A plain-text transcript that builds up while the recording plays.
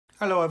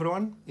Hello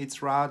everyone,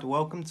 it's Rad.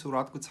 Welcome to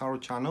Radko Tarot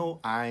channel,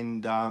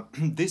 and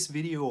this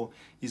video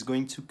is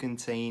going to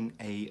contain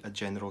a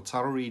general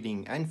tarot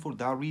reading, and for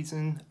that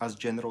reason, as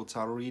general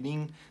tarot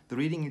reading, the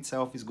reading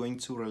itself is going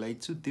to relate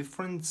to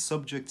different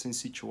subjects and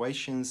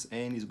situations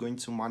and is going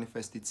to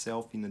manifest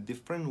itself in a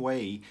different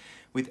way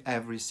with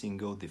every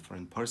single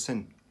different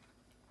person.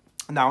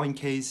 Now, in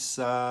case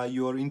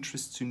you are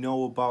interested to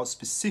know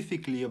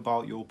specifically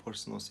about your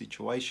personal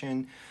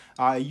situation,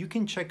 you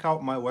can check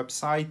out my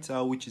website,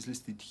 which is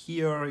listed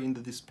here in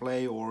the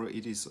display, or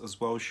it is as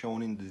well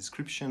shown in the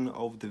description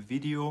of the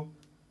video.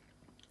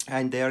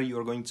 And there you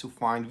are going to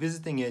find,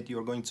 visiting it, you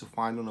are going to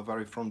find on the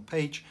very front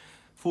page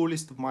full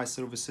list of my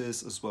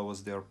services as well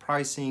as their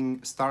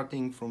pricing,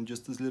 starting from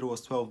just as little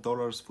as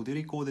 $12 for the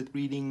recorded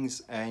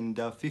readings and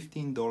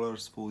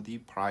 $15 for the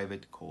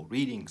private call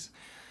readings.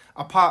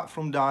 Apart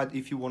from that,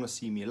 if you want to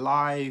see me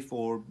live,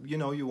 or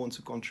you want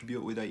to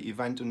contribute with an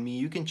event on me,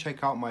 you can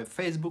check out my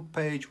Facebook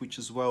page, which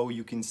as well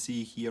you can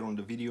see here on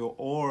the video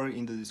or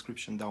in the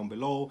description down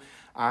below,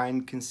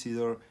 and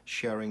consider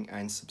sharing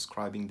and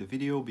subscribing the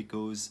video,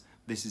 because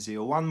this is a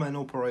one-man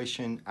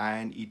operation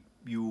and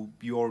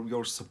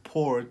your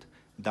support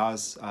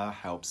does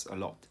helps a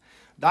lot.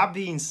 That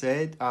being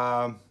said,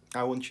 I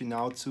want you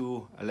now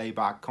to lay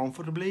back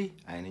comfortably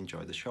and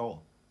enjoy the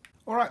show.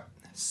 All right.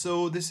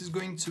 So this is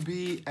going to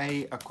be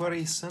a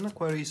Aquarius Sun,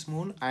 Aquarius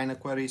Moon, and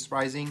Aquarius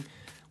Rising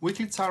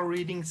weekly tarot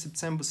reading,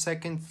 September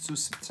 2nd to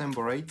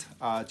September 8th,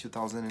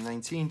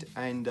 2019.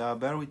 And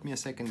bear with me a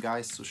second,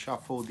 guys, to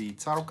shuffle the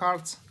tarot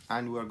cards,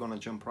 and we're gonna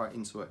jump right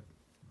into it.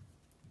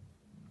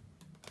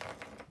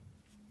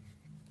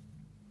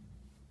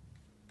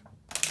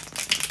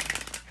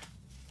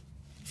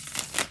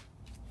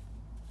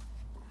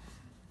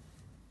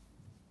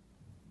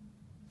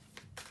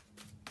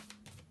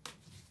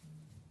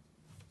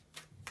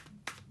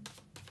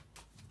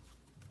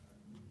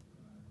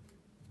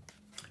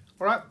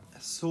 Alright,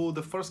 so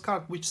the first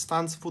card, which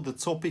stands for the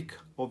topic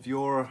of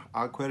your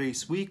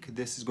Aquarius week,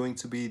 this is going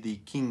to be the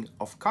King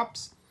of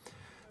Cups,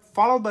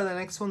 followed by the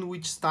next one,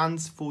 which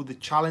stands for the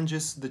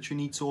challenges that you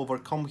need to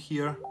overcome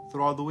here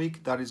throughout the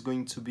week. That is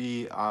going to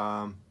be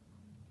the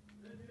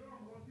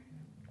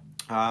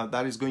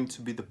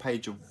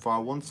Page of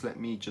Wands.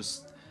 Let me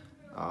just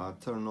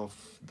turn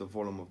off the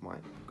volume of my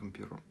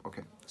computer.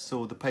 Okay,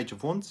 so the Page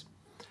of Wands.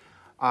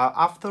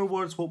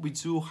 Afterwards, what we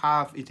do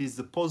have, it is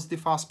the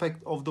positive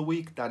aspect of the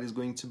week. That is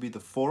going to be the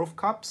Four of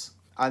Cups.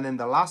 And then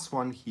the last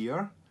one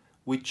here,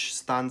 which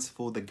stands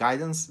for the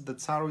guidance that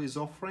Tarot is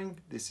offering,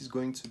 this is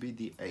going to be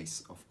the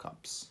Ace of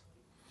Cups.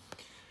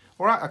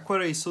 All right,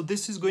 Aquarius, so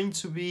this is going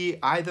to be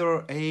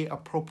either a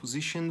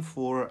proposition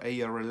for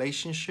a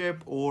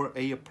relationship, or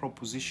a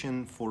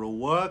proposition for a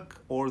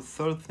work, or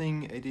third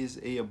thing, it is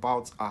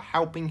about a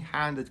helping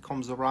hand that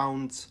comes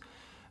around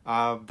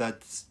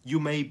that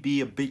you may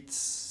be a bit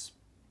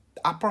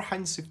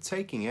apprehensive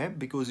taking it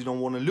because you don't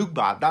want to look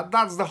bad.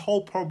 That's the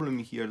whole problem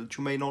here, that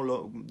you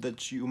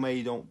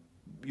may not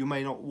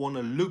want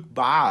to look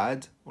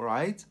bad, all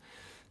right,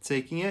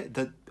 taking it,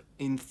 that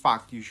in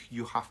fact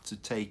you have to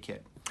take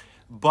it.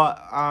 But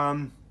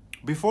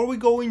before we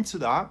go into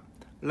that,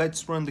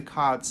 let's run the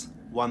cards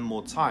one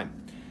more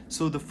time.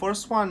 So the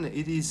first one,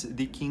 it is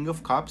the King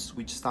of Cups,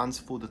 which stands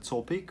for the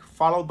topic,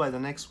 followed by the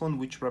next one,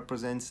 which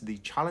represents the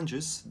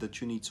challenges that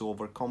you need to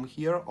overcome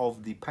here,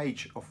 of the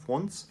Page of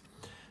Wands.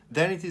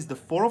 Then it is the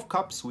Four of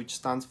Cups, which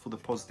stands for the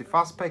positive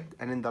aspect.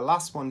 And then the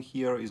last one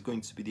here is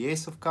going to be the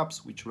Ace of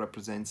Cups, which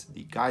represents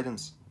the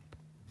guidance.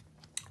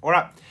 All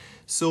right,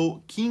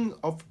 so King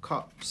of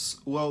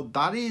Cups, well,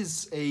 that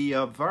is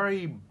a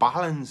very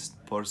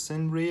balanced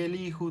person,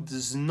 really, who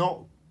does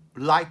not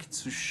like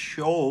to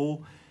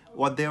show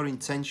what their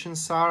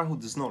intentions are, who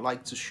does not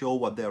like to show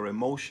what their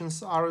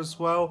emotions are as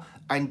well.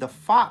 And the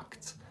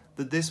fact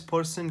that this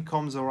person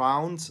comes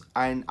around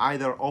and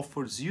either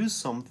offers you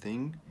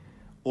something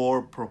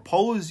or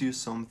propose you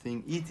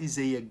something, it is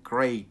a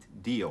great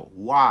deal.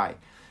 Why?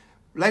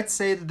 Let's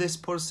say that this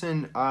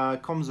person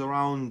comes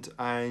around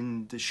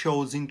and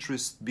shows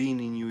interest being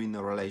in you in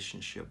a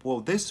relationship. Well,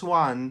 this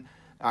one,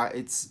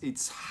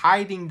 it's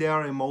hiding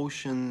their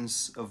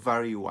emotions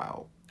very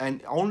well,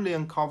 and only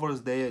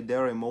uncovers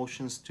their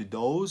emotions to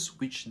those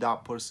which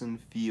that person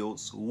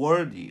feels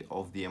worthy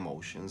of the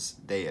emotions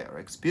they are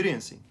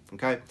experiencing.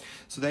 Okay,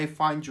 so they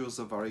find you as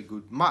a very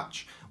good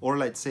match. Or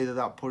let's say that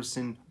that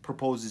person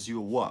proposes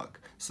you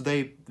work, so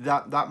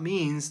that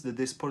means that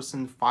this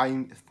person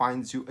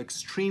finds you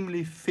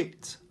extremely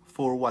fit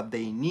for what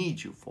they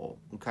need you for.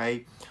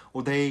 Okay,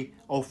 or they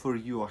offer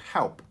you a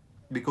help,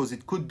 because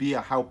it could be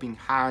a helping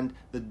hand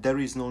that there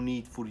is no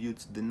need for you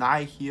to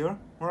deny here.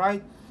 All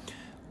right,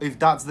 if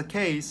that's the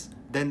case,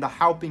 then the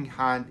helping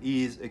hand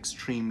is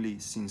extremely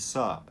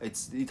sincere.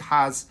 It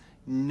has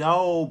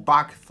no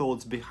back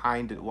thoughts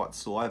behind it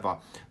whatsoever.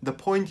 The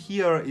point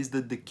here is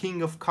that the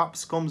King of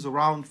Cups comes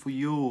around for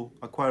you,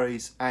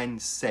 Aquarius,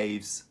 and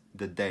saves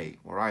the day.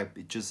 All right,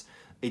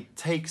 it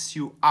takes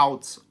you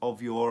out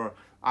of your,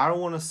 I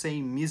don't want to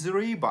say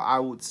misery, but I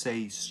would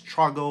say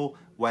struggle,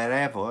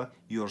 wherever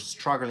you're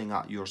struggling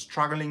at. You're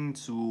struggling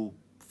to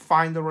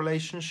find a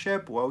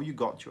relationship, well, you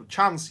got your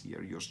chance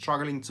here. You're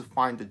struggling to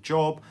find a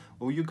job,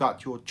 well, you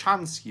got your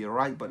chance here,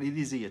 right? But it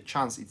is a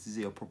chance, it is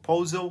a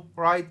proposal,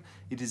 right?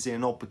 It is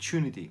an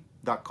opportunity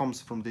that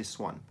comes from this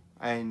one,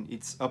 and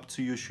it's up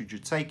to you should you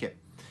take it.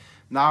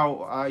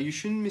 Now, you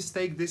shouldn't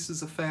mistake this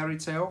as a fairy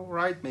tale,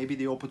 right? Maybe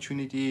the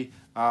opportunity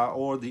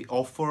or the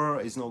offer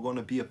is not going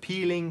to be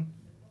appealing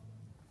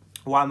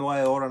one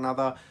way or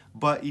another,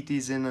 but it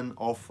is in an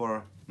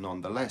offer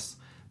nonetheless.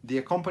 The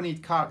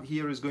accompanied card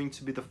here is going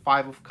to be the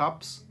Five of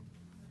Cups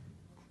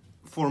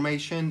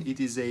formation. It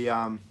is a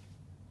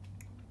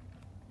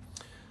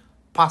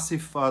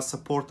passive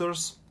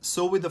supporters.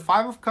 So with the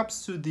Five of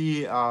Cups to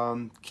the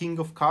King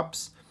of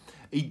Cups,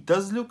 it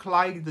does look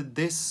like that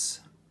this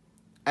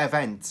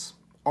event,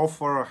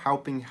 offer,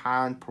 helping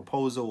hand,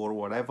 proposal, or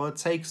whatever,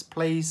 takes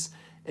place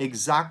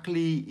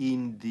exactly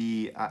in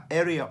the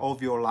area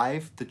of your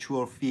life that you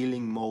are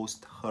feeling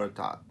most hurt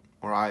at,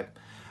 all right?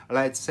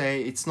 Let's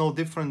say it's no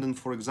different than,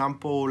 for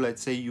example,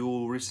 let's say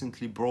you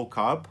recently broke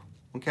up,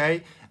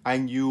 okay,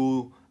 and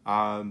you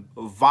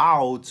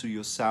vow to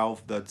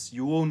yourself that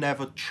you will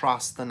never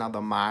trust another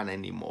man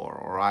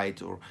anymore, all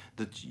right, or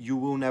that you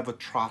will never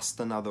trust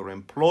another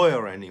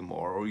employer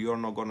anymore, or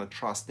you're not going to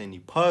trust any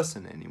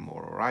person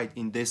anymore, all right,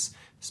 in this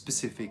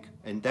specific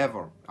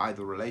endeavor,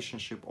 either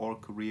relationship or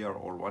career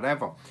or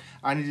whatever.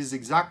 And it is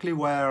exactly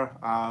where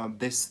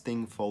this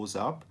thing falls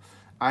up,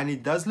 and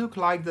it does look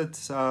like that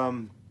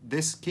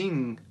this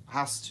king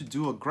has to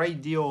do a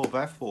great deal of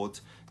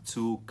effort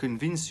to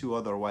convince you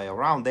other way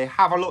around. They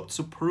have a lot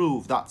to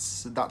prove.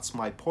 That's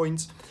my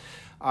point.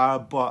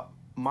 But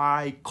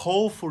my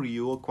call for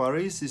you,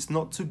 Aquarius, is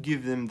not to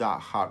give them that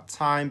hard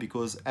time,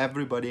 because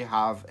everybody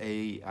have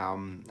a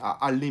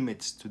limit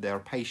to their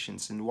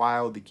patience. And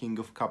while the King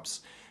of Cups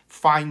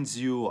finds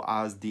you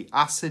as the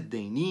asset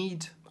they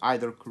need,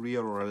 either career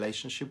or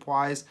relationship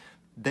wise,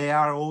 they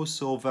are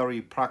also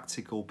very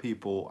practical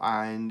people,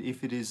 and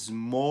if it is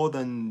more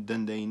than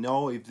they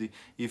know,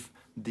 if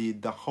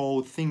the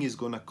whole thing is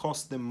going to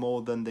cost them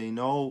more than they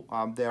know,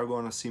 they are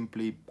going to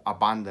simply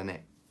abandon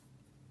it.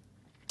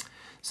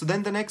 So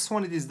then the next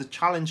one, it is the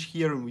challenge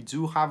here, and we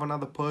do have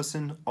another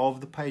person of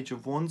the Page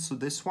of Wands. So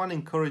this one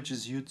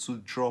encourages you to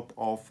drop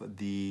off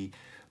the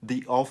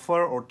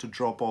offer, or to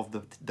drop off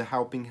the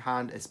helping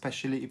hand,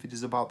 especially if it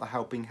is about the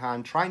helping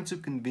hand, trying to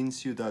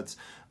convince you that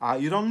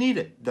you don't need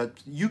it, that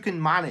you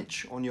can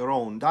manage on your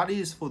own. That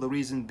is for the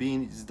reason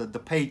being is that the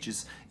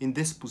pages in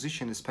this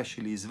position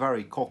especially is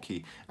very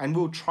cocky, and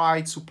will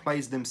try to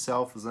place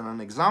themselves as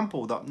an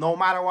example that no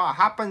matter what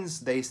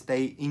happens, they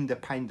stay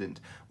independent.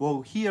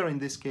 Well, here in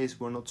this case,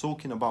 we're not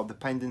talking about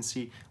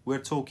dependency,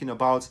 we're talking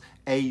about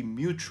a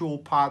mutual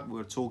path,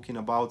 we're talking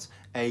about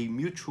a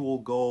mutual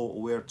goal,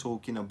 we're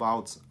talking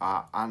about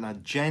an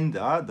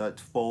agenda that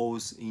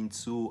falls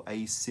into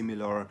a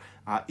similar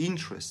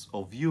interest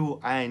of you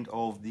and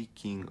of the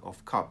King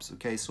of Cups.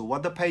 Okay, so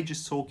what the page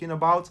is talking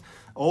about,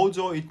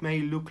 although it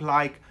may look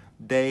like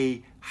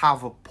they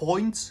have a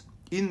point,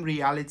 in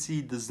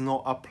reality does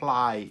not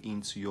apply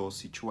into your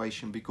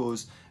situation,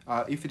 because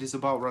if it is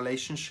about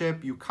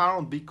relationship, you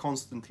cannot be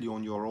constantly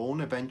on your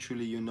own.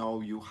 Eventually, you know,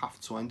 you have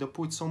to end up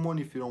with someone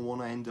if you don't want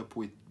to end up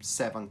with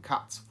 7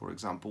 cats, for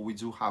example. We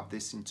do have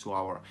this into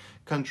our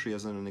country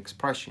as an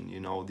expression, you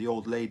know, the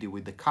old lady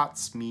with the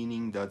cats,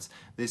 meaning that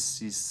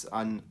this is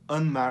an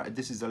unmarried,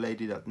 this is a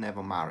lady that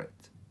never married,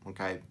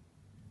 okay?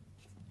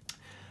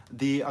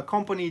 The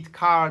accompanied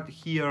card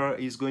here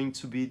is going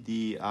to be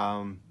the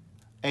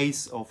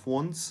Ace of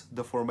Wands,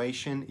 the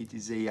formation. It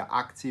is a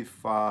active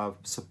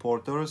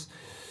supporters.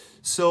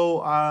 So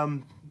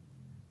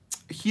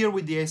here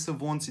with the Ace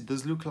of Wands, it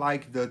does look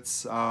like that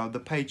the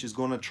page is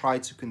going to try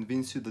to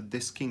convince you that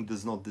this king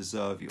does not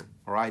deserve you,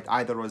 all right?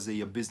 Either as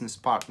a business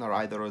partner,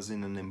 either as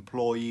in an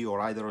employee, or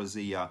either as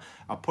a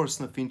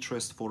person of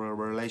interest for a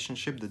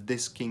relationship, that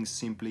this king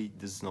simply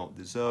does not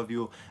deserve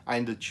you,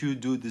 and that you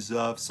do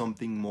deserve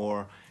something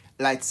more,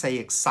 let's say,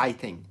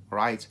 exciting,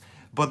 right?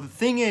 But the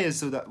thing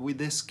is that with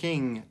this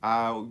king,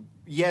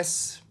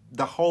 yes,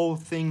 the whole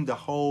thing, the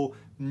whole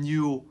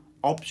new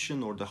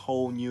option or the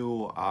whole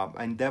new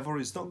endeavor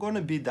is not going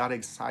to be that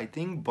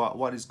exciting, but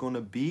what is going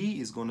to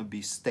be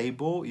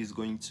stable, is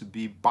going to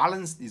be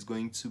balanced, is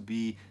going to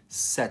be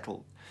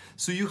settled.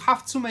 So you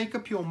have to make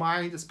up your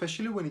mind,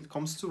 especially when it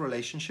comes to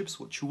relationships,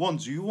 what you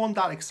want. Do you want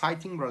that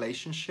exciting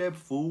relationship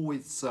full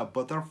with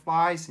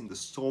butterflies in the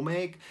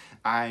stomach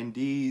and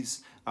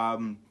these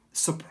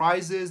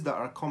surprises that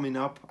are coming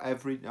up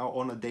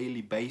on a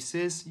daily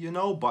basis, you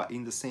know, but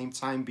in the same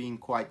time being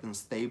quite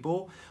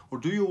unstable? Or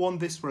do you want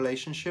this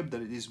relationship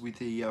that it is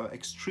with a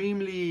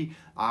extremely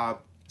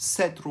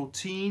set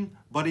routine,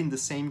 but in the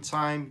same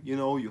time, you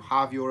know, you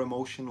have your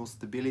emotional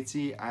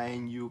stability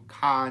and you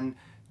can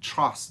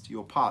trust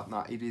your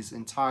partner? It is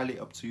entirely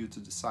up to you to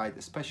decide,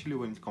 especially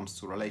when it comes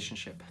to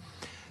relationship.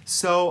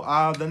 So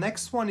the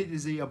next one, it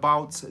is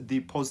about the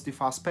positive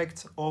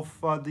aspect of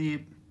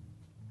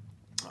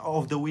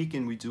the week,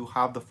 and we do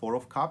have the Four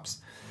of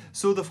Cups.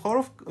 So the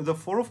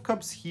Four of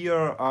Cups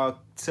here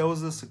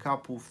tells us a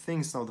couple of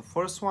things. Now, the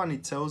first one,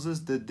 it tells us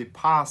that the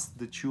past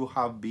that you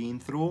have been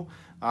through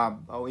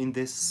in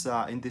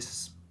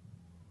this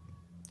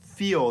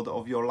field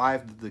of your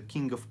life, that the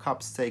King of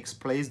Cups takes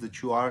place,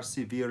 that you are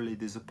severely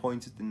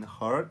disappointed and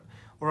hurt,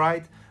 all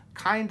right,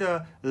 kind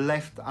of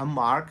left a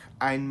mark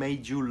and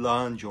made you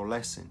learn your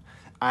lesson.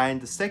 And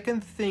the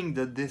second thing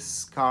that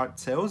this card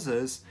tells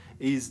us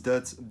is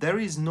that there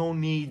is no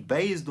need,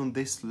 based on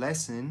this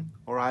lesson,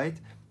 all right,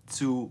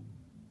 to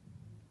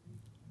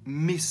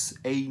miss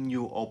a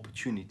new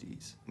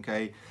opportunities.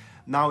 Okay,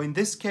 now in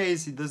this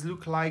case, it does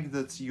look like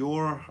that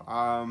your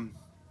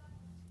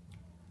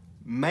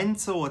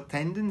mental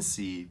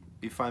tendency,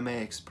 if I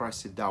may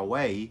express it that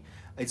way,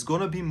 it's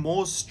gonna be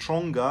more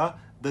stronger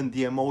than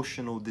the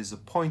emotional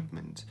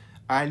disappointment,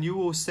 and you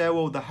will say,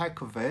 well, the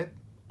heck of it,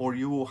 or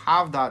you will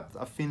have that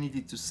affinity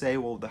to say,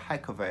 well, the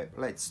heck of it,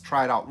 let's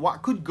try it out.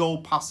 What could go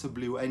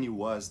possibly any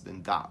worse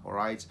than that? All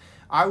right,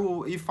 I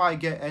will, if I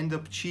end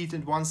up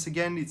cheated once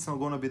again, it's not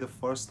going to be the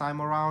first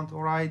time around,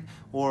 all right?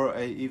 Or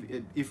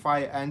if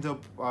I end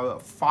up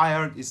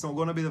fired, it's not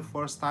going to be the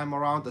first time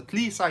around. At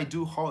least I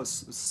do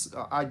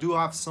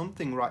have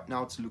something right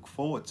now to look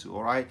forward to,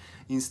 all right?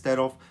 Instead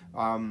of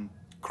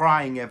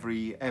crying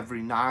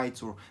every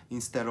night, or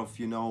instead of,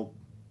 you know,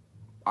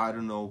 I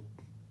don't know,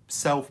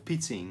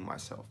 self-pitying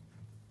myself.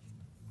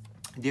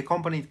 The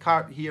accompanied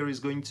card here is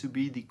going to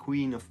be the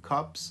Queen of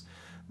Cups.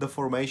 The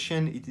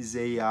formation, it is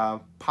a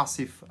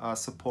passive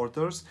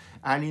supporters,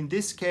 and in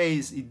this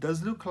case it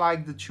does look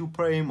like that you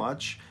pretty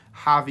much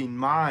have in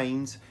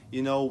mind,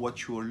 you know,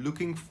 what you are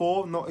looking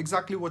for, not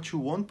exactly what you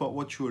want, but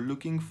what you are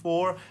looking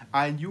for,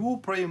 and you are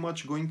pretty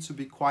much going to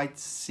be quite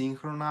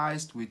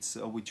synchronized with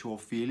your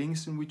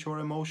feelings and with your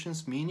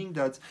emotions, meaning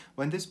that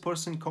when this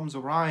person comes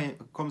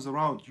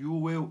around, you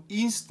will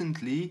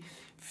instantly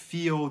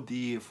feel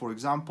the, for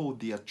example,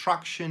 the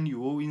attraction. You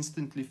will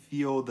instantly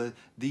feel that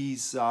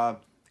these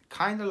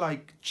kind of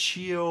like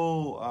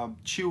chill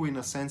in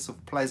a sense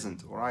of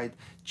pleasant, all right,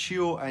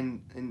 chill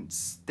and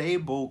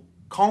stable,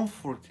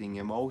 comforting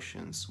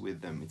emotions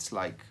with them. It's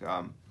like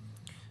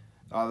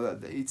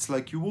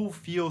you will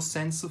feel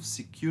sense of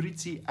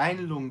security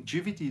and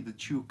longevity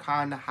that you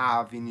can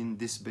have in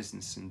this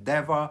business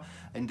endeavor,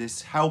 in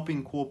this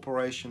helping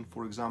cooperation,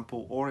 for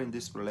example, or in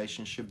this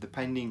relationship,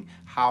 depending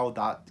how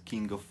that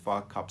King of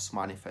Cups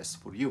manifests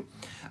for you.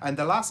 And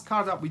the last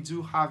card that we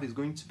do have is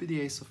going to be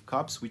the Ace of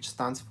Cups, which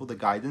stands for the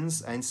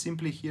guidance. And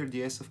simply here,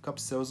 the Ace of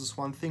Cups tells us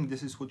one thing: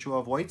 this is what you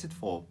have waited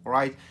for, all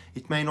right?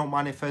 It may not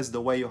manifest the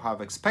way you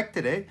have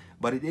expected it,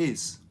 but it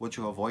is what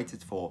you have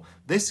waited for.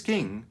 This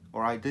king,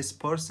 all right, this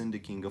person, the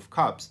King of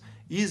Cups,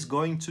 is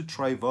going to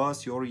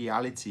traverse your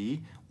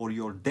reality or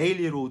your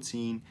daily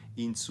routine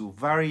into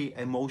very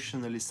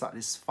emotionally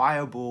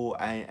satisfiable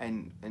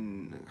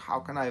and how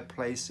can I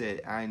place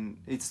it? And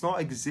it's not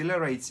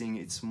exhilarating,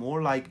 it's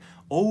more like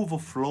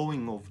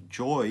overflowing of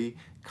joy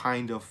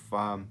kind of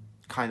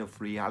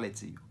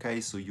reality.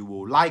 Okay, so you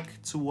will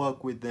like to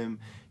work with them,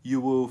 you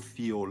will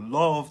feel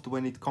loved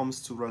when it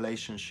comes to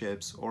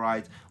relationships, all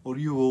right, or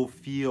you will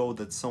feel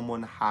that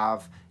someone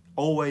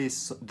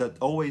always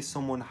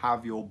someone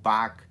have your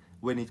back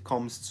when it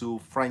comes to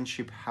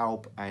friendship,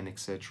 help, and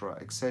etc,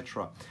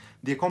 etc.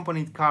 The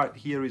accompanied card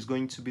here is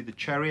going to be the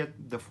Chariot.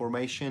 The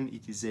formation,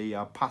 it is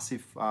a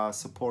passive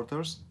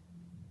supporters,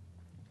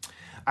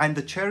 and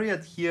the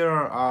Chariot here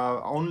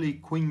only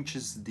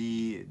quenches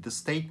the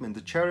statement.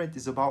 The Chariot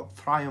is about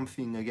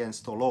triumphing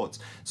against all odds.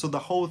 So the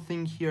whole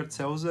thing here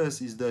tells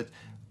us is that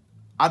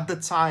at the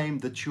time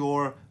that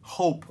your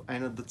hope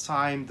and at the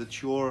time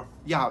that your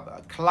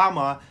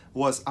clamor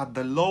was at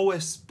the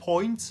lowest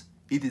point,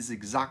 it is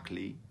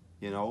exactly,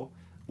 you know,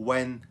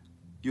 when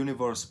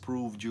universe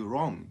proved you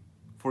wrong.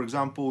 For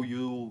example,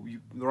 you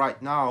right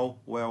now,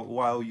 well,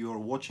 while you're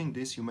watching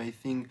this, you may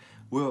think,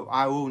 well,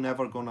 I will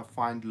never gonna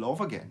find love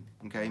again.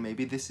 Okay,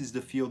 maybe this is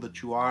the field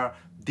that you are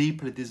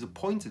deeply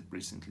disappointed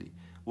recently.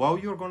 Well,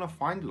 you're gonna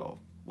find love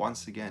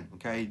once again.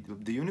 Okay,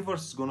 the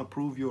universe is gonna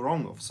prove you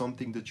wrong of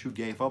something that you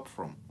gave up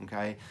from.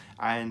 Okay,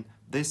 and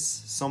this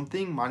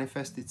something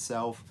manifests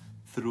itself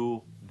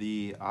through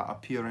the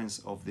appearance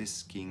of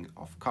this King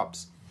of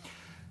Cups.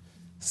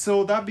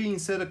 So that being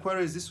said,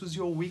 Aquarius, this was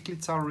your weekly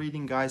tarot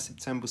reading, guys,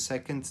 September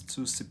 2nd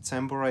to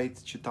September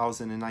 8th,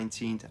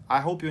 2019.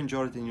 I hope you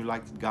enjoyed it and you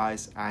liked it,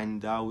 guys,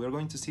 and we're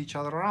going to see each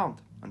other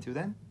around. Until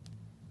then,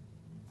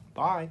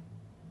 bye.